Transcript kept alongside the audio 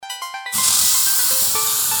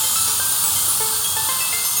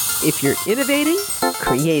If you're innovating,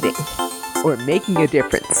 creating, or making a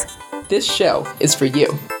difference, this show is for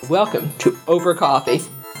you. Welcome to Over Coffee.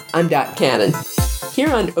 I'm Dot Cannon.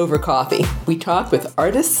 Here on Over Coffee, we talk with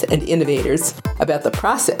artists and innovators about the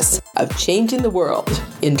process of changing the world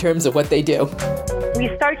in terms of what they do.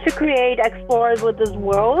 We start to create explorers with this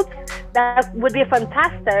world. That would be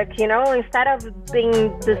fantastic, instead of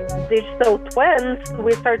being this digital twins,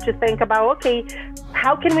 we start to think about, okay,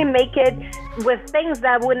 how can we make it with things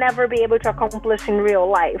that we'll never be able to accomplish in real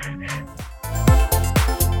life?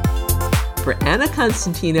 For Anna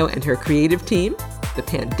Constantino and her creative team, the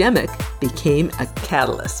pandemic became a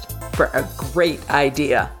catalyst for a great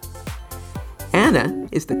idea. Anna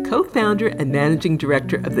is the co-founder and managing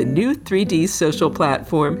director of the new 3D social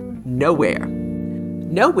platform, Nowhere.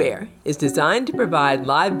 Nowhere is designed to provide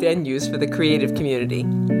live venues for the creative community.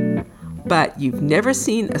 But you've never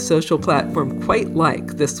seen a social platform quite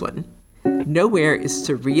like this one. Nowhere is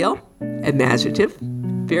surreal, imaginative,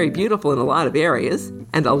 very beautiful in a lot of areas,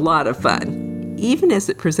 and a lot of fun, even as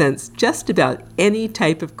it presents just about any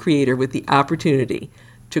type of creator with the opportunity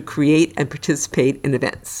to create and participate in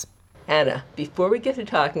events. Anna, before we get to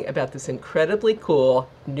talking about this incredibly cool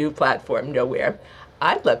new platform, Nowhere,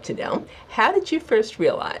 I'd love to know, how did you first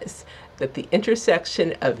realize that the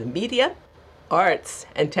intersection of media, arts,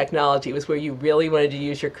 and technology was where you really wanted to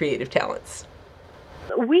use your creative talents?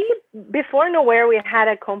 Before Nowhere, we had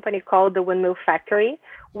a company called the Windmill Factory,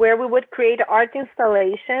 where we would create art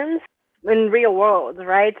installations in real world,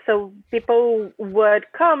 right? So people would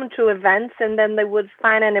come to events and then they would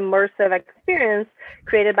find an immersive experience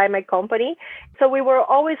created by my company. So we were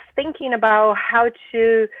always thinking about how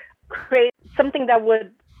to create something that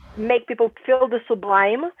would make people feel the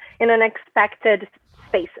sublime in unexpected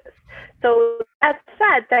spaces. So that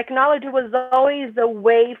said, technology was always a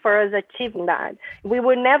way for us achieving that. We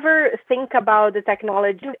would never think about the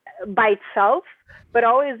technology by itself, but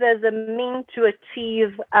always as a means to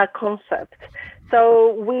achieve a concept.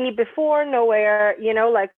 So before Nowhere,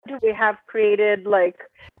 we have created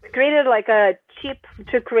a chip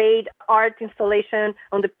to create art installation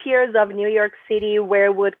on the piers of New York City, where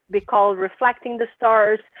it would be called Reflecting the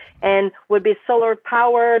Stars and would be solar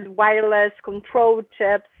powered, wireless controlled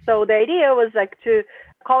chips. So the idea was to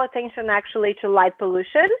call attention actually to light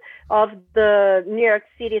pollution of the New York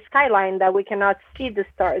City skyline, that we cannot see the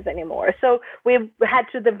stars anymore. So we had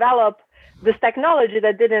to develop this technology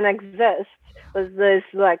that didn't exist, was this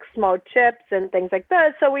small chips and things like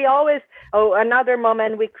that. So we always, another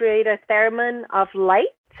moment we create a thermon of light,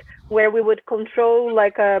 where we would control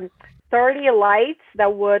 30 lights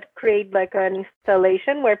that would create an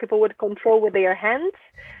installation where people would control with their hands.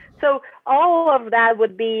 So all of that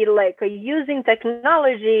would be using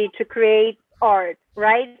technology to create art,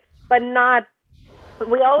 right? But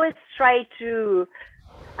we always try to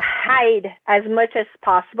hide as much as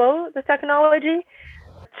possible the technology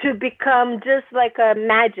to become just a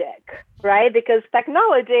magic, right? Because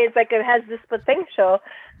technology is it has this potential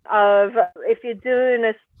of, if you do in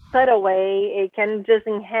a subtle way, it can just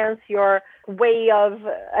enhance your way of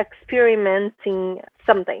experimenting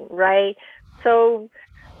something, right? So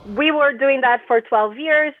we were doing that for 12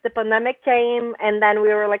 years. The pandemic came, and then we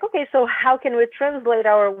were okay, so how can we translate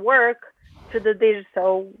our work to the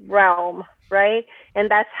digital realm, right? And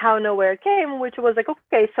that's how Nowhere came, which was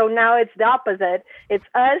okay, so now it's the opposite. It's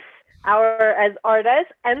us, as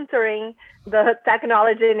artists, entering the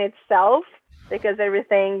technology in itself, because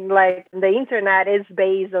everything the internet is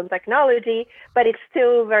based on technology, but it's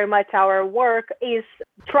still very much our work is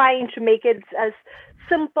trying to make it as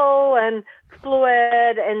simple and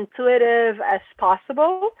fluid, intuitive as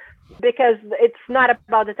possible, because it's not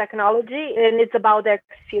about the technology and it's about the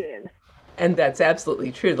experience. And that's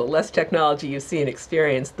absolutely true. The less technology you see and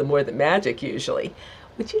experience, the more the magic usually.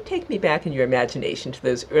 Would you take me back in your imagination to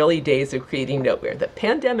those early days of creating Nowhere? The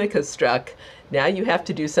pandemic has struck. Now you have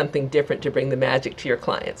to do something different to bring the magic to your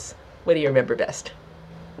clients. What do you remember best?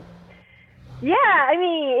 Yeah,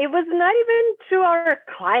 it was not even to our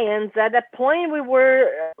clients. At that point, we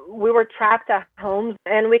were trapped at home,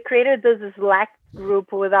 and we created this Slack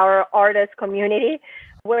group with our artist community,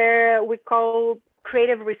 where we call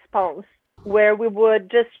Creative Response, where we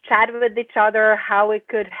would just chat with each other how we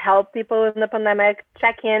could help people in the pandemic,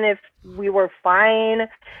 check in if we were fine,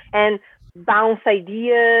 and bounce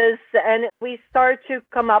ideas. And we start to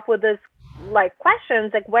come up with this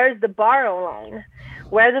questions where's the bar online?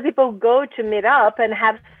 Where do people go to meet up and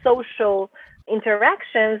have social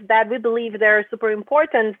interactions that we believe they're super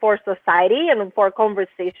important for society and for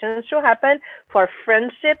conversations to happen, for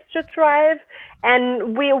friendships to thrive?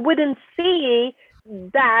 And we wouldn't see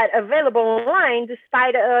that available online,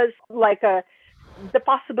 despite us the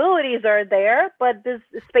possibilities are there, but these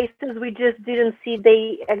spaces we just didn't see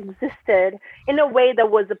they existed in a way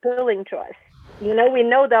that was appealing to us. We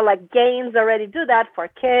know that like games already do that for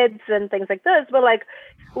kids and things like this, but like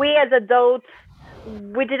we as adults,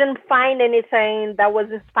 we didn't find anything that was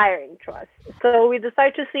inspiring to us. So we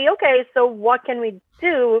decided to see, okay, so what can we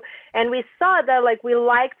do? And we saw that like we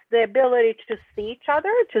liked the ability to see each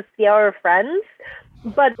other, to see our friends,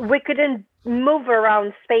 but we couldn't move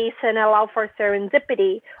around space and allow for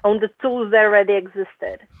serendipity on the tools that already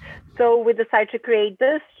existed. So we decided to create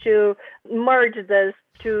this to merge these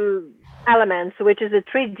two elements, which is a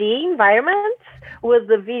 3D environment with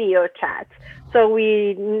the video chat. So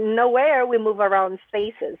we nowhere we move around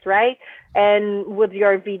spaces, right? And with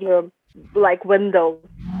your video like window.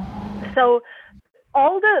 So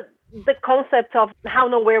all the concept of how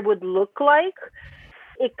nowhere would look like,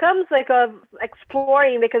 it comes like of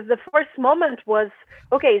exploring, because the first moment was,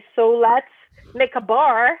 okay, so let's make a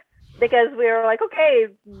bar, because we were like, okay,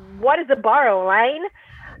 what is a bar online?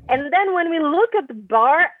 And then when we look at the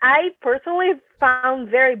bar, I personally found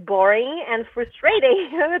very boring and frustrating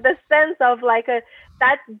the sense of like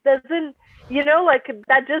that doesn't, like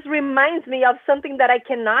that just reminds me of something that I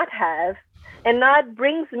cannot have, and not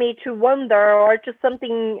brings me to wonder or to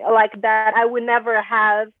something like that I would never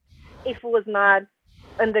have if it was not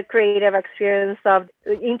in the creative experience of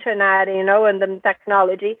the internet, and the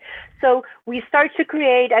technology. So we start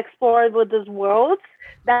to explore with these worlds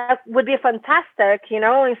that would be fantastic,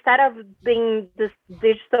 instead of being this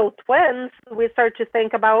digital twins, we start to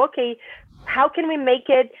think about, okay, how can we make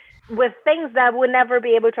it with things that would never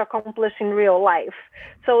be able to accomplish in real life?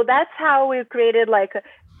 So that's how we created like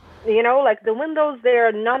the windows,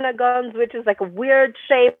 they're nonagons, which is like a weird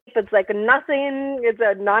shape. It's like nothing. It's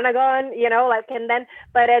a nonagon,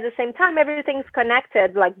 but at the same time, everything's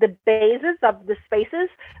connected. Like the bases of the spaces,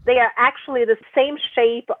 they are actually the same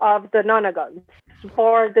shape of the nonagons,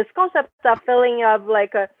 for this concept of feeling of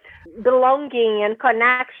like a belonging and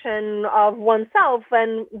connection of oneself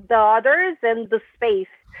and the others and the space.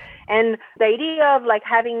 And the idea of like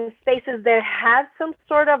having spaces that have some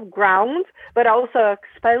sort of ground, but also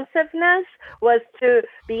expansiveness, was to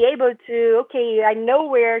be able to, okay, I know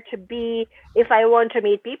where to be if I want to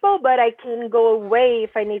meet people, but I can go away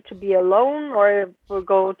if I need to be alone or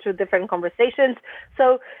go to different conversations.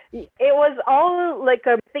 So it was all like,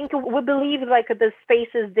 I think we believe like the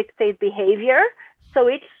spaces dictate behavior. So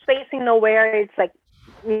each space in nowhere, it's like,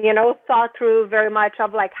 thought through very much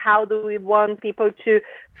of like, how do we want people to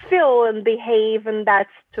feel and behave in that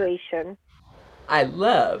situation. I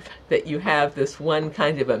love that you have this one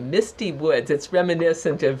kind of a misty woods. It's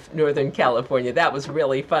reminiscent of Northern California. That was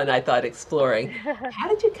really fun, I thought, exploring. How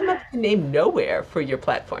did you come up with the name Nowhere for your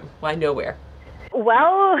platform? Why Nowhere?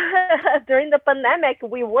 Well, during the pandemic,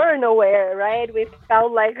 we were nowhere, right? We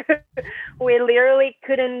felt like we literally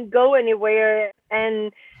couldn't go anywhere.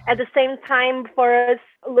 And at the same time, for us,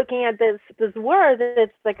 looking at this word,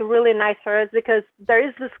 it's like really nice for us, because there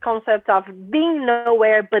is this concept of being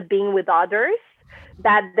nowhere, but being with others,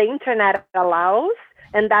 that the internet allows,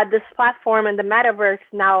 and that this platform and the metaverse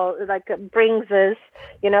now like brings us,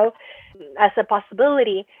 as a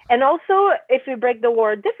possibility. And also, if we break the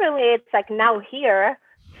word differently, it's like now here.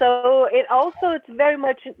 So it's very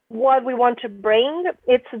much what we want to bring.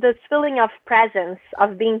 It's this feeling of presence,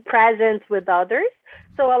 of being present with others.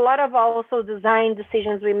 So a lot of also design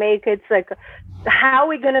decisions we make, it's like, how are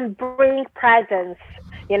we going to bring presence,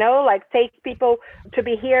 like take people to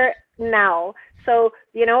be here now. So,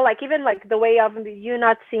 like even like the way of you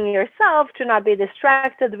not seeing yourself, to not be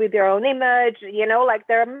distracted with your own image, like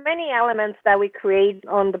there are many elements that we create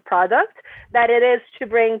on the product that it is to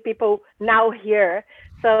bring people now here.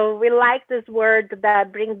 So we like this word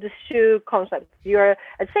that brings the two concepts. You're at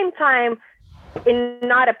the same time in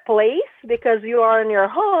not a place because you are in your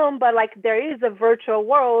home, but like there is a virtual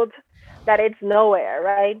world that it's nowhere,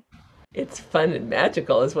 right? It's fun and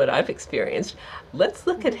magical is what I've experienced. Let's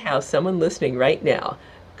look at how someone listening right now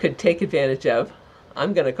could take advantage of,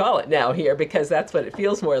 I'm going to call it now here because that's what it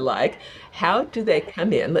feels more like. How do they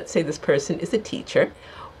come in? Let's say this person is a teacher.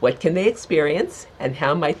 What can they experience and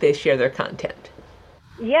how might they share their content?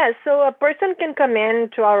 Yeah, so a person can come in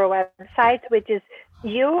to our website, which is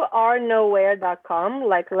youarenowhere.com,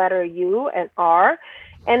 like letter U and R.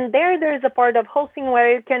 And there's a part of hosting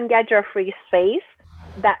where you can get your free space,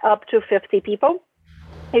 that up to 50 people.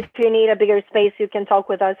 If you need a bigger space, you can talk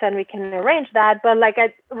with us and we can arrange that. But like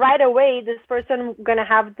right away, this person gonna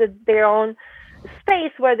have their own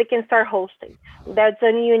space where they can start hosting. There's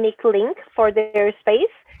a unique link for their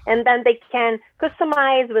space, and then they can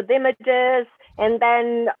customize with images and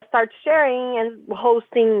then start sharing and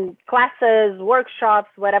hosting classes, workshops,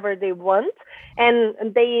 whatever they want. And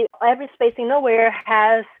every space in Nowhere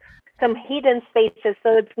has some hidden spaces,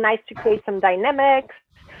 so it's nice to create some dynamics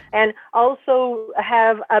and also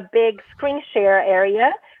have a big screen share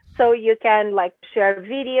area. So you can like share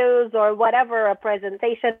videos or whatever, a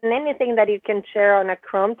presentation, anything that you can share on a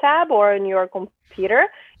Chrome tab or in your computer,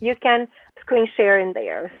 you can screen share in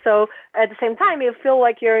there. So at the same time, you feel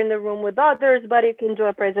like you're in the room with others, but you can do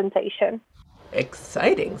a presentation.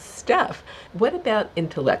 Exciting stuff. What about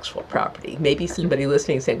intellectual property? Maybe somebody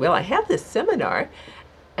listening saying, well, I have this seminar.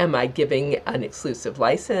 Am I giving an exclusive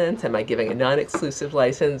license? Am I giving a non-exclusive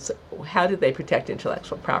license? How do they protect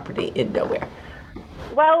intellectual property in Nowhere?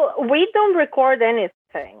 Well, we don't record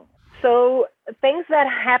anything. So things that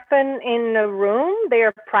happen in a room, they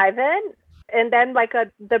are private. And then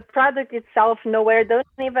the product itself, Nowhere doesn't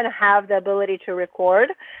even have the ability to record.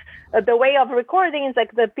 The way of recording is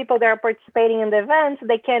like the people that are participating in the events,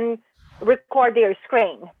 they can record their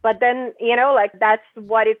screen. But then, that's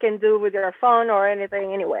what you can do with your phone or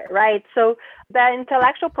anything anywhere, right? So the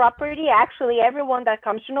intellectual property, actually, everyone that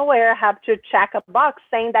comes to Nowhere have to check a box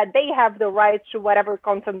saying that they have the rights to whatever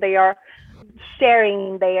content they are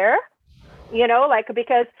sharing there.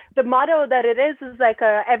 Because the model that it is like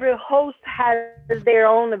every host has their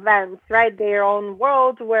own events, right? Their own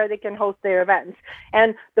world where they can host their events.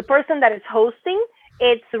 And the person that is hosting,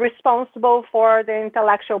 it's responsible for the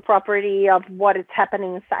intellectual property of what is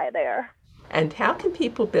happening inside there. And how can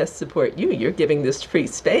people best support you? You're giving this free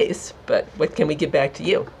space, but what can we give back to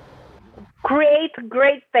you? Create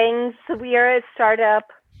great things. We are a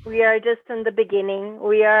startup. We are just in the beginning.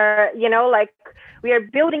 We are, we are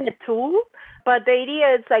building a tool. But the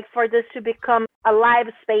idea is like for this to become a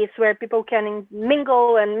live space where people can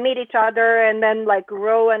mingle and meet each other and then like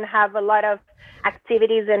grow and have a lot of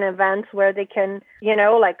activities and events where they can,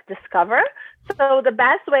 discover. So the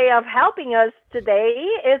best way of helping us today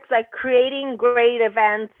is like creating great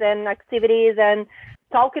events and activities and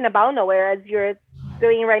talking about Nowhere as you're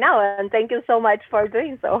doing right now. And thank you so much for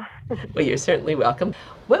doing so. Well, you're certainly welcome.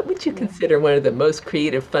 What would you consider one of the most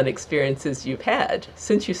creative, fun experiences you've had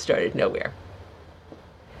since you started Nowhere?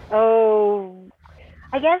 Oh,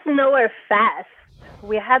 I guess Nowhere Fest.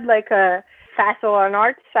 We had like a festival, an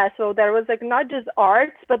arts festival. There was like not just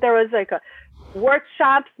arts, but there was like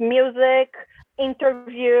workshops, music,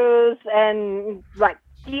 interviews, and like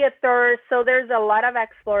theater. So there's a lot of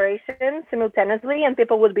exploration simultaneously, and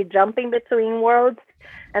people would be jumping between worlds.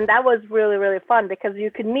 And that was really, really fun because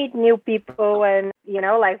you could meet new people and,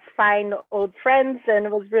 find old friends. And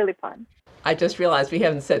it was really fun. I just realized we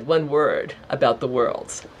haven't said one word about the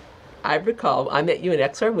worlds. I recall I met you in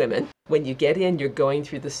XR Women. When you get in, you're going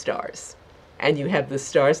through the stars. And you have the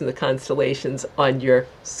stars and the constellations on your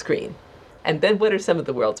screen. And then what are some of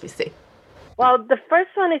the worlds we see? Well, the first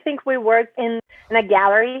one, I think we worked in a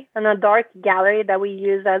gallery, in a dark gallery that we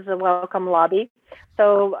use as a welcome lobby.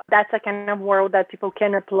 So that's a kind of world that people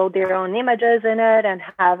can upload their own images in it and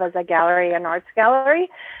have as a gallery, an arts gallery.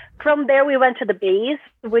 From there, we went to the base,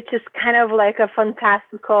 which is kind of like a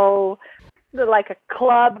fantastical, like a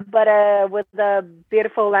club, but with the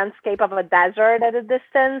beautiful landscape of a desert at a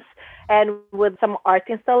distance and with some art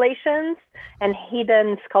installations and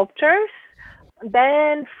hidden sculptures.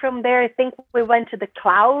 Then from there, I think we went to the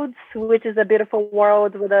clouds, which is a beautiful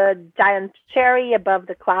world with a giant cherry above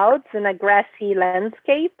the clouds and a grassy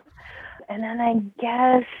landscape. And then I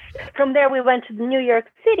guess from there, we went to New York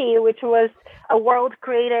City, which was a world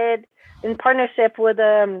created in partnership with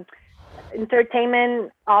the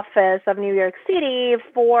entertainment office of New York City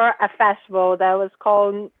for a festival that was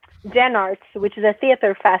called Gen Arts, which is a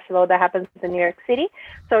theater festival that happens in New York City.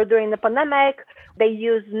 So during the pandemic, they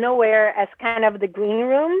used Nowhere as kind of the green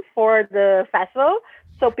room for the festival.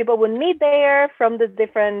 So people would meet there from the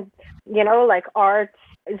different, arts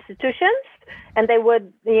institutions, and they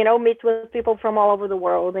would, meet with people from all over the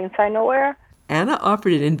world inside Nowhere. Anna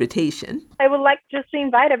offered an invitation. I would like just to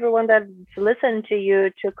invite everyone that's listened to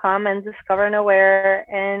you to come and discover Nowhere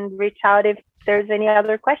and reach out if there's any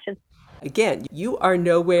other questions. Again,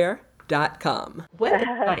 youarenowhere.com. What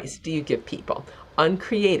advice do you give people on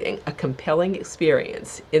creating a compelling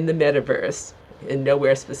experience in the metaverse, in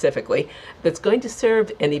Nowhere specifically, that's going to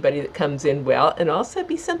serve anybody that comes in well and also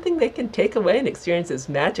be something they can take away and experience as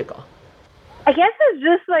magical? I guess it's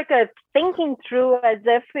just like a thinking through as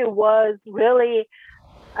if it was really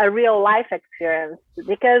a real life experience,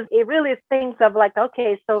 because it really thinks of like,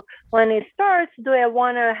 okay, so when it starts, do I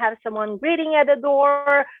want to have someone greeting at the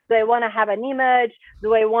door? Do I want to have an image?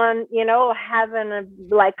 Do I want,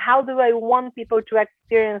 how do I want people to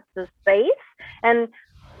experience the space? And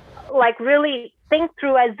like really think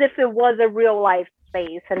through as if it was a real life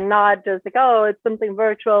space and not just like, oh, it's something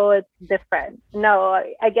virtual, it's different. No,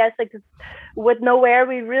 I guess like with Nowhere,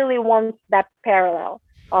 we really want that parallel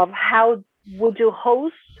of how would you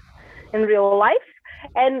host in real life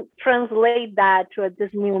and translate that to this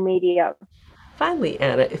new media. Finally,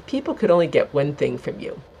 Anna, if people could only get one thing from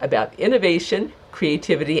you about innovation,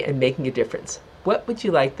 creativity, and making a difference, what would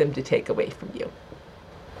you like them to take away from you?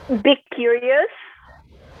 Be curious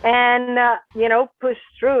and, push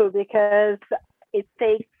through, because it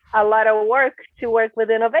takes a lot of work to work with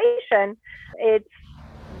innovation. It's,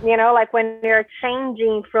 like when you're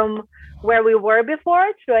changing from where we were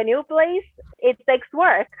before to a new place, it takes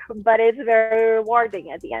work, but it's very rewarding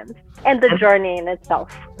at the end, and the journey in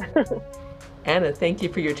itself. Anna, thank you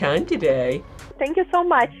for your time today. Thank you so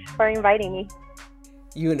much for inviting me.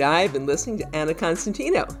 You and I have been listening to Anna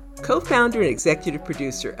Constantino, co-founder and executive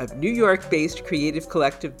producer of New York-based creative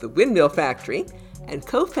collective The Windmill Factory, and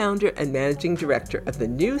co-founder and managing director of the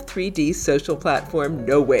new 3D social platform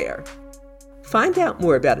Nowhere. Find out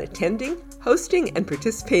more about attending, hosting, and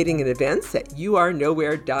participating in events at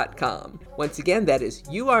youarenowhere.com. Once again, that is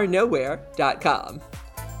youarenowhere.com.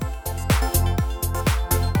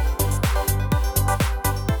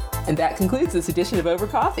 And that concludes this edition of Over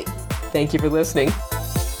Coffee. Thank you for listening.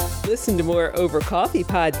 Listen to more Over Coffee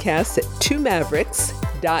podcasts at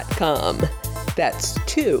twomavericks.com. That's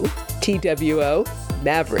two, T-W-O,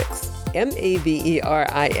 Mavericks,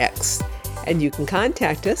 M-A-V-E-R-I-X. And you can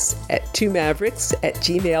contact us at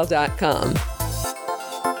twomavericks@gmail.com.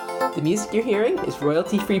 The music you're hearing is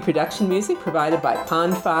royalty-free production music provided by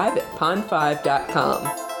Pond5 at pond5.com.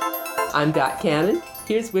 I'm Dot Cannon.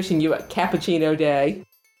 Here's wishing you a cappuccino day.